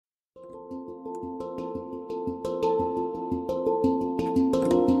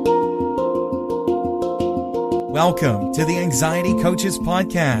Welcome to the Anxiety Coaches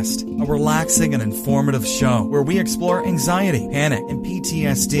Podcast, a relaxing and informative show where we explore anxiety, panic, and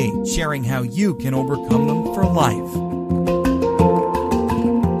PTSD, sharing how you can overcome them for life.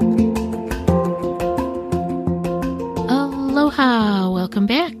 Aloha! Welcome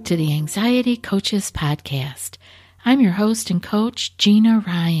back to the Anxiety Coaches Podcast. I'm your host and coach, Gina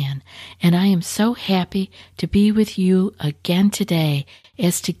Ryan, and I am so happy to be with you again today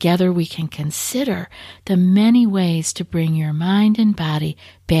as together we can consider the many ways to bring your mind and body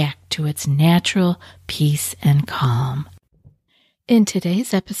back to its natural peace and calm. In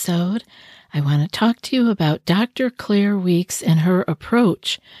today's episode, I want to talk to you about Dr. Claire Weekes and her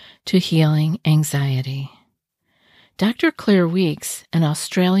approach to healing anxiety. Dr. Claire Weekes, an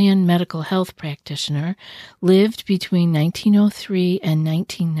Australian medical health practitioner, lived between 1903 and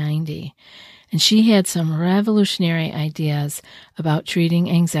 1990, and she had some revolutionary ideas about treating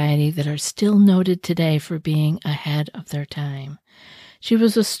anxiety that are still noted today for being ahead of their time. She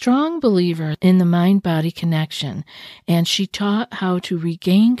was a strong believer in the mind-body connection, and she taught how to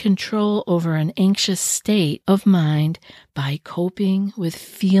regain control over an anxious state of mind by coping with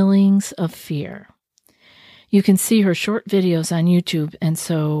feelings of fear. You can see her short videos on YouTube, and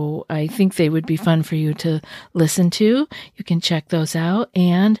so I think they would be fun for you to listen to. You can check those out,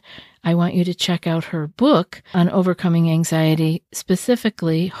 and I want you to check out her book on overcoming anxiety,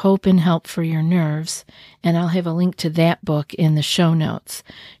 specifically Hope and Help for Your Nerves, and I'll have a link to that book in the show notes.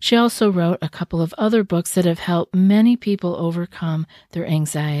 She also wrote a couple of other books that have helped many people overcome their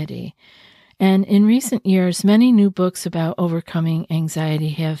anxiety. And in recent years, many new books about overcoming anxiety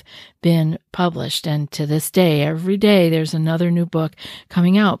have been published. And to this day, every day, there's another new book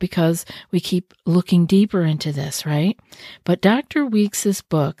coming out because we keep looking deeper into this, right? But Dr. Weekes'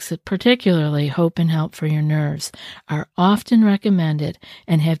 books, particularly Hope and Help for Your Nerves, are often recommended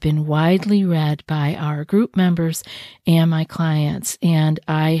and have been widely read by our group members and my clients. And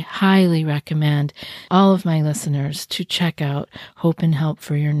I highly recommend all of my listeners to check out Hope and Help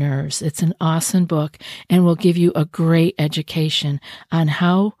for Your Nerves. It's an awesome book and will give you a great education on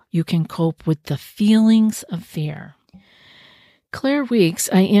how you can cope with the feelings of fear. Claire Weekes,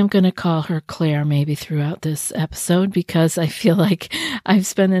 I am going to call her Claire maybe throughout this episode because I feel like I've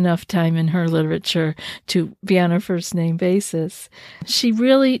spent enough time in her literature to be on a first name basis. She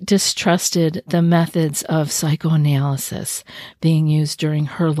really distrusted the methods of psychoanalysis being used during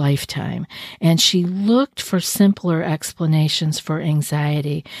her lifetime, and she looked for simpler explanations for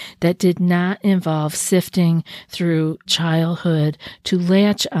anxiety that did not involve sifting through childhood to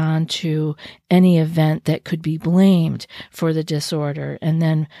latch on to any event that could be blamed for the disorder, and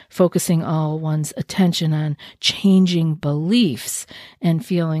then focusing all one's attention on changing beliefs and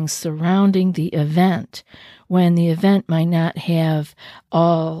feelings surrounding the event, when the event might not have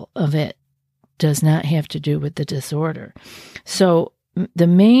all of it, does not have to do with the disorder. So the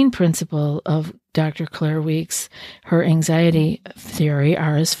main principle of Dr. Claire Weekes, her anxiety theory,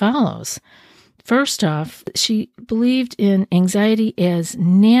 are as follows. First off, she believed in anxiety as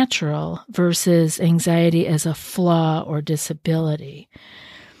natural versus anxiety as a flaw or disability.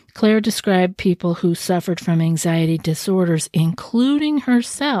 Claire described people who suffered from anxiety disorders, including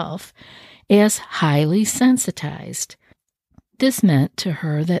herself, as highly sensitized. This meant to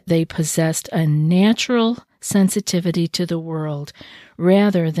her that they possessed a natural sensitivity to the world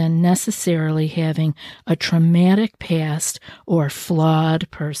rather than necessarily having a traumatic past or flawed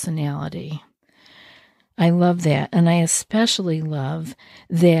personality. I love that, and I especially love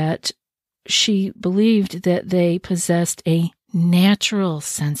that she believed that they possessed a natural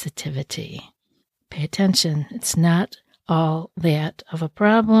sensitivity. Pay attention, it's not all that of a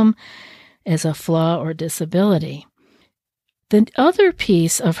problem as a flaw or disability. The other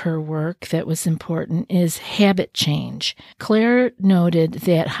piece of her work that was important is habit change. Claire noted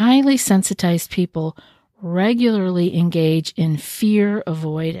that highly sensitized people regularly engage in fear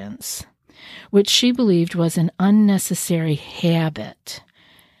avoidance, which she believed was an unnecessary habit.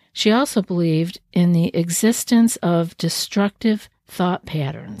 She also believed in the existence of destructive thought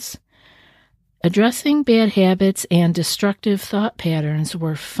patterns. Addressing bad habits and destructive thought patterns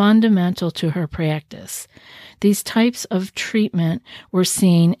were fundamental to her practice. These types of treatment were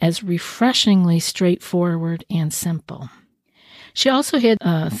seen as refreshingly straightforward and simple. She also had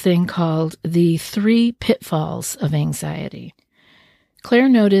a thing called the 3 pitfalls of anxiety. Claire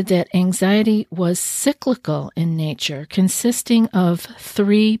noted that anxiety was cyclical in nature, consisting of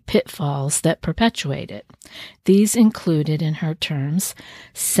 3 pitfalls that perpetuate it. These included, in her terms,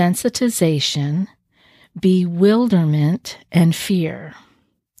 sensitization, bewilderment, and fear.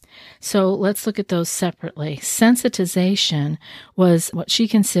 So let's look at those separately. Sensitization was what she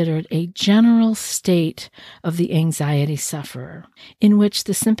considered a general state of the anxiety sufferer, in which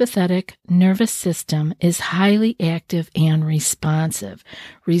the sympathetic nervous system is highly active and responsive,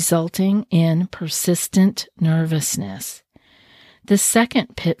 resulting in persistent nervousness. The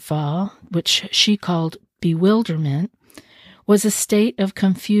second pitfall, which she called bewilderment, was a state of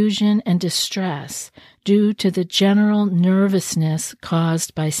confusion and distress due to the general nervousness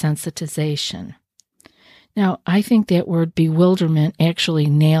caused by sensitization. Now, I think that word bewilderment actually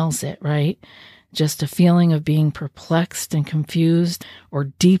nails it, right? Just a feeling of being perplexed and confused, or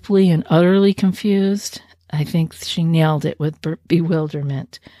deeply and utterly confused. I think she nailed it with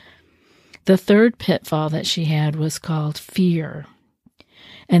bewilderment. The third pitfall that she had was called fear.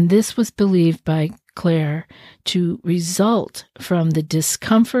 And this was believed by Claire to result from the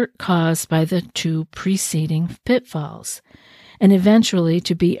discomfort caused by the two preceding pitfalls, and eventually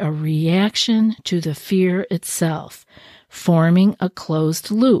to be a reaction to the fear itself, forming a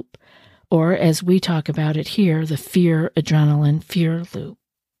closed loop, or as we talk about it here, the fear-adrenaline fear loop.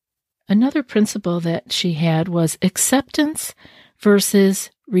 Another principle that she had was acceptance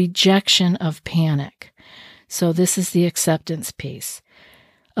versus rejection of panic. So this is the acceptance piece.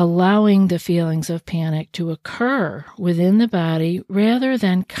 Allowing the feelings of panic to occur within the body rather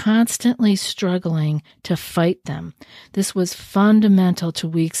than constantly struggling to fight them. This was fundamental to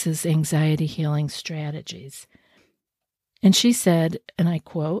Weeks's anxiety healing strategies. And she said, and I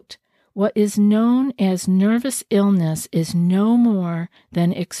quote, "What is known as nervous illness is no more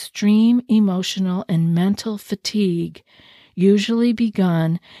than extreme emotional and mental fatigue, usually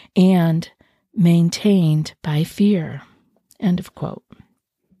begun and maintained by fear." End of quote.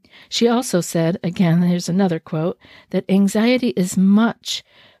 She also said, again, here's another quote, that anxiety is much,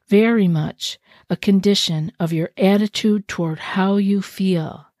 very much, a condition of your attitude toward how you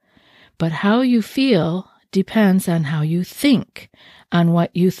feel. But how you feel depends on how you think, on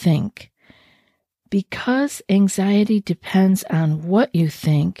what you think. Because anxiety depends on what you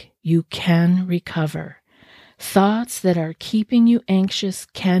think, you can recover. Thoughts that are keeping you anxious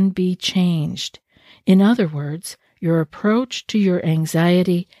can be changed. In other words, your approach to your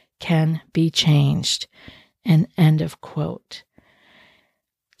anxiety can be changed. And end of quote.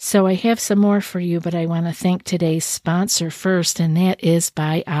 So I have some more for you, but I want to thank today's sponsor first, and that is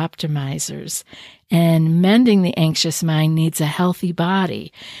Bioptimizers. And mending the anxious mind needs a healthy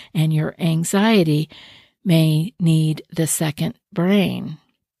body, and your anxiety may need the second brain,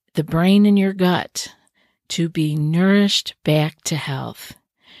 the brain in your gut, to be nourished back to health.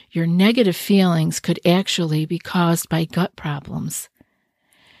 Your negative feelings could actually be caused by gut problems.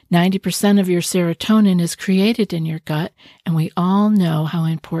 90% of your serotonin is created in your gut, and we all know how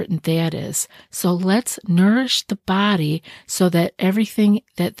important that is. So let's nourish the body so that everything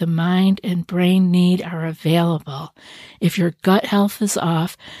that the mind and brain need are available. If your gut health is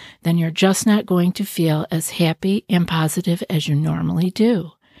off, then you're just not going to feel as happy and positive as you normally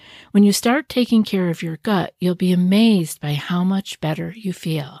do. When you start taking care of your gut, you'll be amazed by how much better you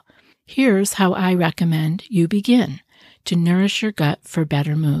feel. Here's how I recommend you begin to nourish your gut for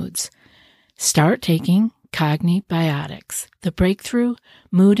better moods. Start taking Cognibiotics, the breakthrough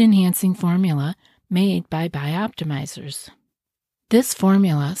mood-enhancing formula made by Bioptimizers. This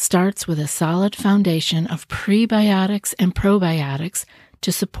formula starts with a solid foundation of prebiotics and probiotics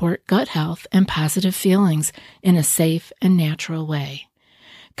to support gut health and positive feelings in a safe and natural way.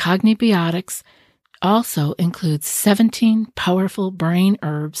 Cognibiotics also includes 17 powerful brain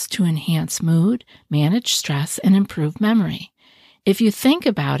herbs to enhance mood, manage stress, and improve memory. If you think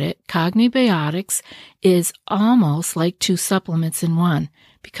about it, Cognibiotics is almost like 2 supplements in one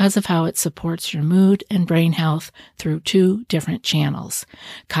because of how it supports your mood and brain health through 2 different channels.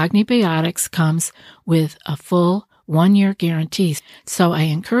 Cognibiotics comes with a full 1-year guarantee, so I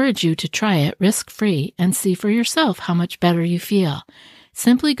encourage you to try it risk-free and see for yourself how much better you feel.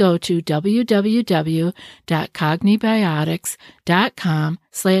 Simply go to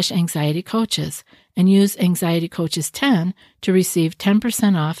www.cognibiotics.com/anxietycoaches and use Anxiety Coaches 10 to receive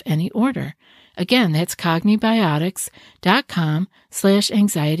 10% off any order. Again, that's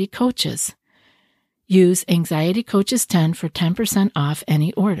cognibiotics.com/anxietycoaches. Use Anxiety Coaches 10 for 10% off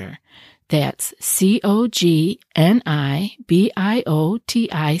any order. That's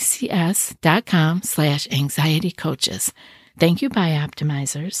cognibiotics.com/anxietycoaches. Thank you,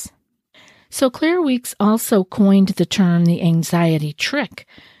 Bioptimizers. So Claire Weeks also coined the term the anxiety trick,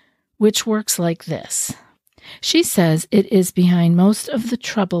 which works like this. She says it is behind most of the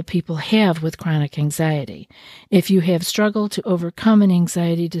trouble people have with chronic anxiety. If you have struggled to overcome an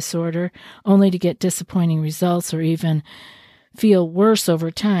anxiety disorder only to get disappointing results or even feel worse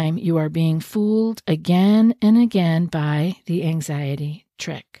over time, you are being fooled again and again by the anxiety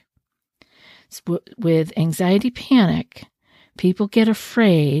trick. With anxiety panic, people get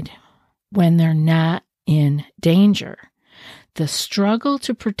afraid when they're not in danger. The struggle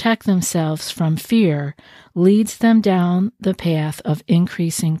to protect themselves from fear leads them down the path of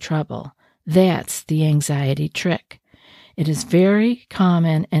increasing trouble. That's the anxiety trick. It is very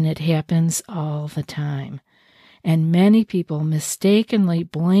common and it happens all the time. And many people mistakenly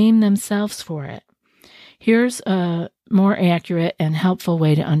blame themselves for it. Here's a more accurate and helpful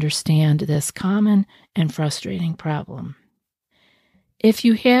way to understand this common and frustrating problem. If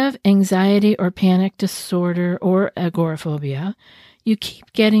you have anxiety or panic disorder or agoraphobia, you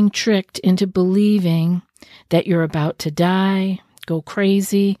keep getting tricked into believing that you're about to die, go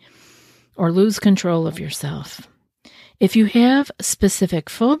crazy, or lose control of yourself. If you have specific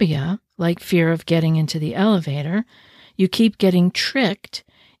phobia, like fear of getting into the elevator, you keep getting tricked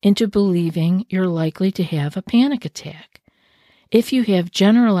into believing you're likely to have a panic attack. If you have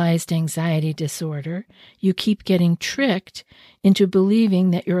generalized anxiety disorder, you keep getting tricked into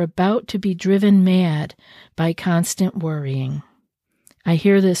believing that you're about to be driven mad by constant worrying. I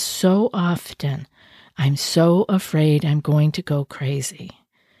hear this so often. I'm so afraid I'm going to go crazy.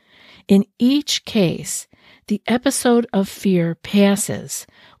 In each case, the episode of fear passes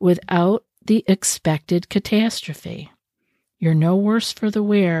without the expected catastrophe. You're no worse for the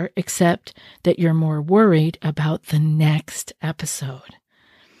wear, except that you're more worried about the next episode.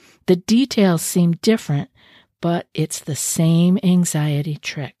 The details seem different, but it's the same anxiety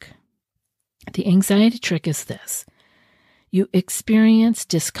trick. The anxiety trick is this. You experience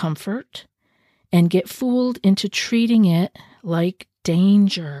discomfort and get fooled into treating it like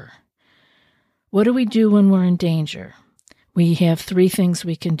danger. What do we do when we're in danger? We have 3 things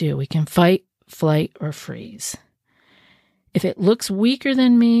we can do. We can fight, flight, or freeze. If it looks weaker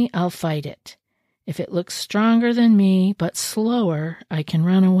than me, I'll fight it. If it looks stronger than me, but slower, I can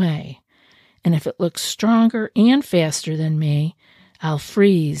run away. And if it looks stronger and faster than me, I'll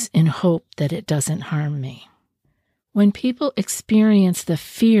freeze in hope that it doesn't harm me. When people experience the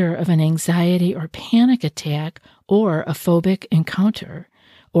fear of an anxiety or panic attack or a phobic encounter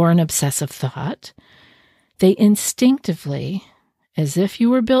or an obsessive thought, they instinctively, as if you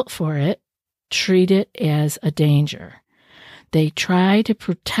were built for it, treat it as a danger. They try to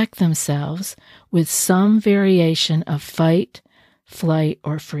protect themselves with some variation of fight, flight,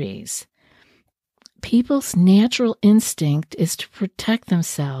 or freeze. People's natural instinct is to protect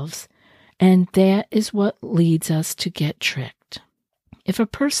themselves, and that is what leads us to get tricked. If a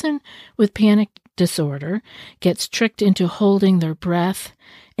person with panic disorder gets tricked into holding their breath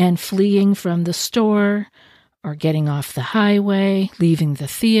and fleeing from the store, or getting off the highway, leaving the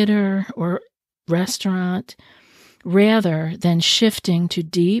theater or restaurant, rather than shifting to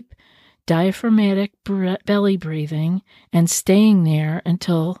deep, diaphragmatic belly breathing and staying there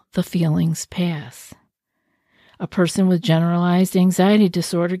until the feelings pass. A person with generalized anxiety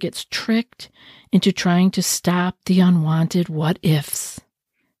disorder gets tricked into trying to stop the unwanted what-ifs,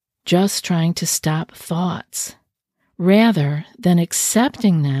 just trying to stop thoughts, rather than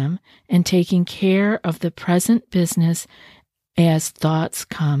accepting them and taking care of the present business as thoughts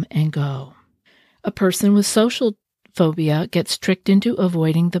come and go. A person with social phobia gets tricked into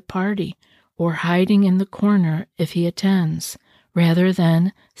avoiding the party or hiding in the corner if he attends, rather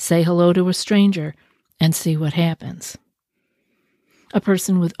than say hello to a stranger and see what happens. A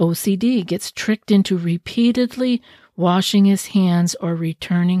person with OCD gets tricked into repeatedly washing his hands or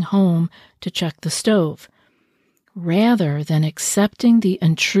returning home to check the stove, rather than accepting the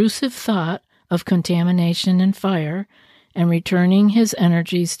intrusive thought of contamination and fire and returning his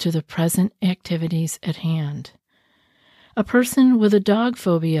energies to the present activities at hand. A person with a dog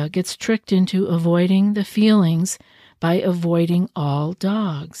phobia gets tricked into avoiding the feelings by avoiding all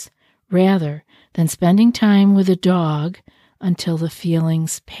dogs, rather than spending time with a dog until the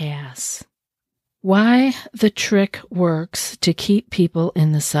feelings pass. Why the trick works to keep people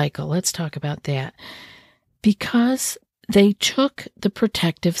in the cycle. Let's talk about that. Because they took the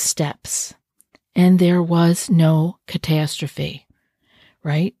protective steps and there was no catastrophe,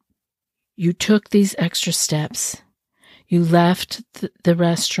 right? You took these extra steps. You left the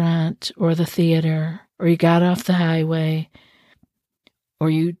restaurant or the theater, or you got off the highway, or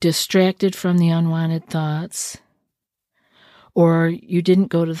you distracted from the unwanted thoughts, or you didn't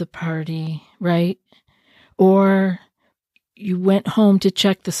go to the party, right? Or you went home to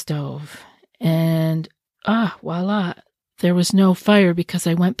check the stove and, voila, there was no fire because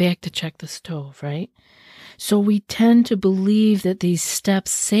I went back to check the stove, right? So we tend to believe that these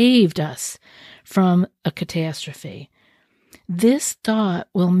steps saved us from a catastrophe. This thought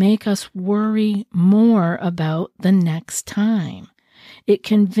will make us worry more about the next time. It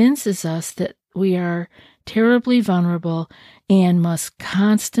convinces us that we are terribly vulnerable and must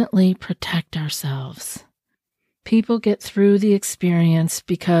constantly protect ourselves. People get through the experience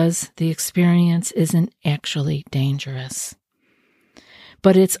because the experience isn't actually dangerous.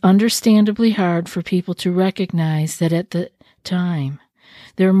 But it's understandably hard for people to recognize that at the time.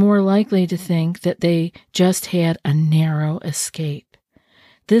 They're more likely to think that they just had a narrow escape.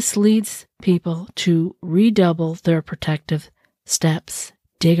 This leads people to redouble their protective steps,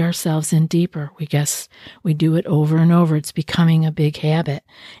 dig ourselves in deeper. We do it over and over. It's becoming a big habit,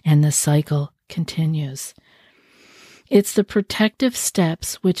 and the cycle continues. It's the protective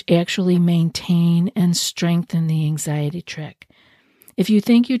steps which actually maintain and strengthen the anxiety trick. If you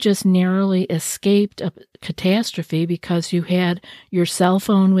think you just narrowly escaped a catastrophe because you had your cell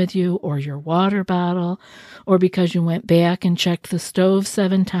phone with you or your water bottle, or because you went back and checked the stove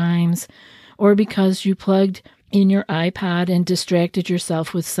 7 times, or because you plugged in your iPod and distracted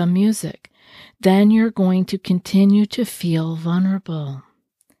yourself with some music, then you're going to continue to feel vulnerable.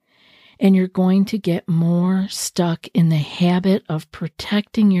 And you're going to get more stuck in the habit of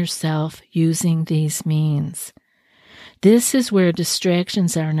protecting yourself using these means. This is where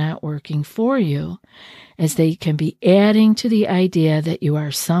distractions are not working for you, as they can be adding to the idea that you are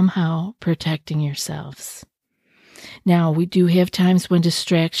somehow protecting yourselves. Now, we do have times when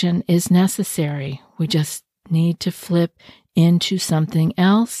distraction is necessary. We just need to flip into something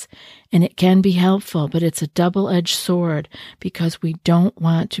else, and it can be helpful, but it's a double-edged sword because we don't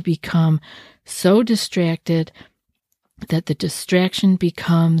want to become so distracted that the distraction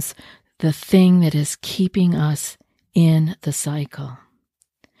becomes the thing that is keeping us in the cycle.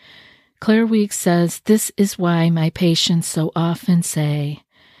 Claire Weeks says, "This is why my patients so often say,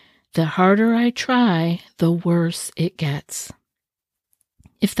 the harder I try, the worse it gets."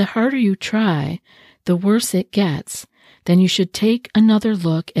 If the harder you try, the worse it gets, then you should take another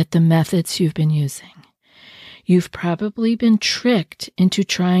look at the methods you've been using. You've probably been tricked into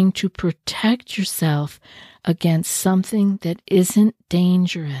trying to protect yourself against something that isn't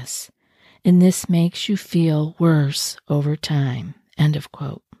dangerous, and this makes you feel worse over time. End of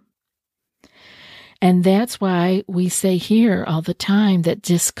quote. And that's why we say here all the time that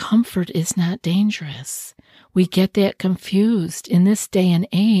discomfort is not dangerous. We get that confused. In this day and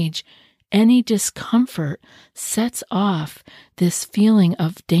age, any discomfort sets off this feeling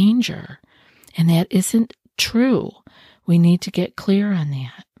of danger, and that isn't true. We need to get clear on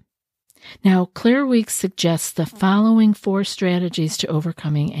that. Now, Claire Weeks suggests the following 4 strategies to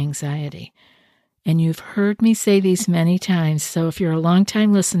overcoming anxiety. And you've heard me say these many times, so if you're a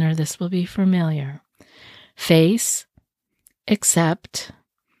longtime listener, this will be familiar. Face, accept,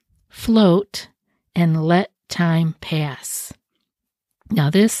 float, and let time pass. Now,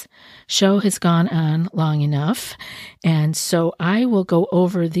 this show has gone on long enough, and so I will go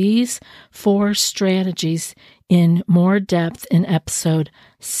over these 4 strategies in more depth in episode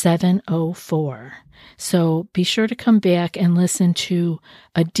 704. So be sure to come back and listen to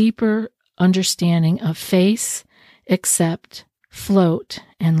a deeper understanding of face, accept, float,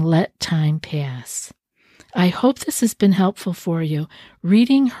 and let time pass. I hope this has been helpful for you.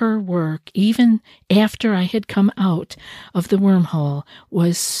 Reading her work, even after I had come out of the wormhole,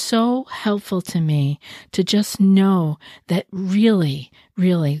 was so helpful to me to just know that really,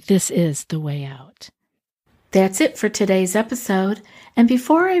 this is the way out. That's it for today's episode. And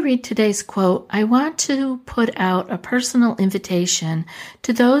before I read today's quote, I want to put out a personal invitation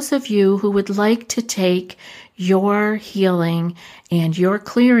to those of you who would like to take your healing and your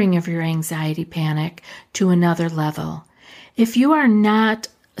clearing of your anxiety panic to another level. If you are not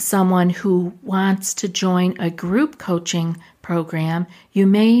someone who wants to join a group coaching program, you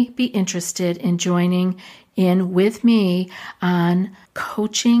may be interested in joining in with me on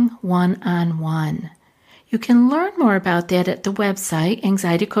coaching one-on-one. You can learn more about that at the website,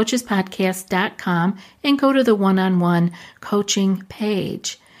 anxietycoachespodcast.com, and go to the one-on-one coaching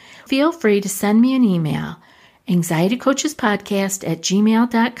page. Feel free to send me an email,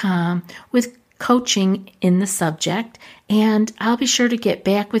 anxietycoachespodcast@gmail.com, with coaching in the subject, and I'll be sure to get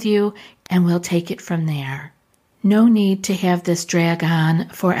back with you, and we'll take it from there. No need to have this drag on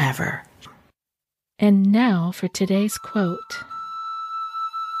forever. And now for today's quote.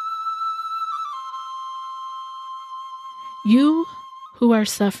 You who are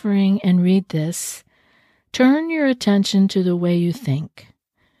suffering and read this, turn your attention to the way you think,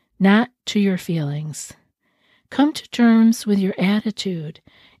 not to your feelings. Come to terms with your attitude,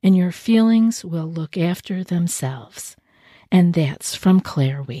 and your feelings will look after themselves. And that's from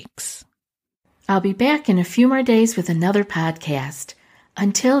Claire Weeks. I'll be back in a few more days with another podcast.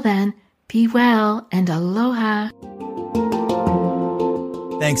 Until then, be well and aloha.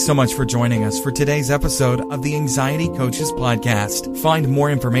 Thanks so much for joining us for today's episode of the Anxiety Coaches Podcast. Find more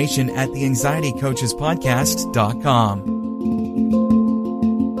information at theanxietycoachespodcast.com.